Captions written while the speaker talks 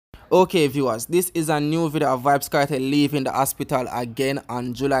Okay viewers, this is a new video of Vybz Kartel leaving the hospital again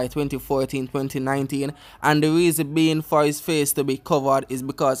on July 2014, 2019, and the reason being for his face to be covered is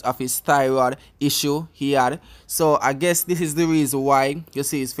because of his thyroid issue he had. So I guess this is the reason why you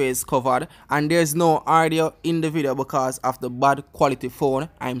see his face covered, and there's no audio in the video because of the bad quality phone.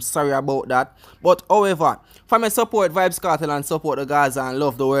 I'm sorry about that. But however, for me support Vybz Kartel and support the Gaza and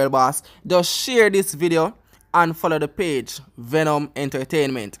love the world boss, just share this video and follow the page Venom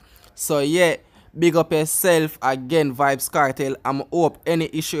Entertainment. So yeah, big up yourself again, Vybz Kartel. I hope any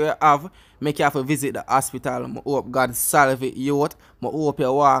issue you have, make you have to visit the hospital. I hope God solve it, youth. I hope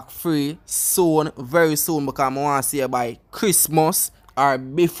you walk free soon, very soon, because I want to see you by Christmas or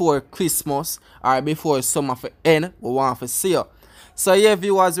before Christmas or before summer for end. We want to see you. So yeah,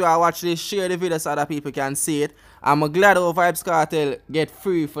 viewers who are watching this, share the video so other people can see it. I'm glad how Vybz Kartel get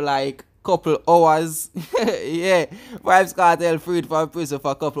free for like couple hours. Yeah, Vybz Kartel freed from prison for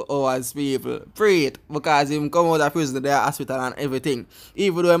a couple hours, people. Free it because him come out of prison, the hospital and everything.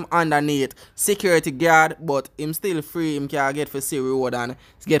 Even though him underneath security guard, but him still free. Him can get for see road and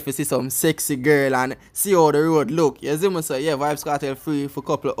get for see some sexy girl and see how the road look. You see me say, yeah, Vybz Kartel free for a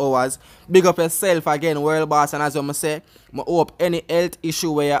couple hours. Big up yourself again, world boss, and as I say, I hope any health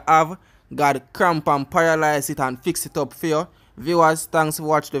issue where you have, God cramp and paralyze it and fix it up for you. Viewers, thanks for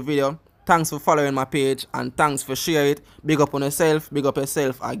watching the video. Thanks for following my page and thanks for sharing it. Big up on yourself. Big up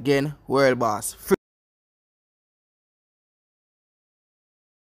yourself again, world boss.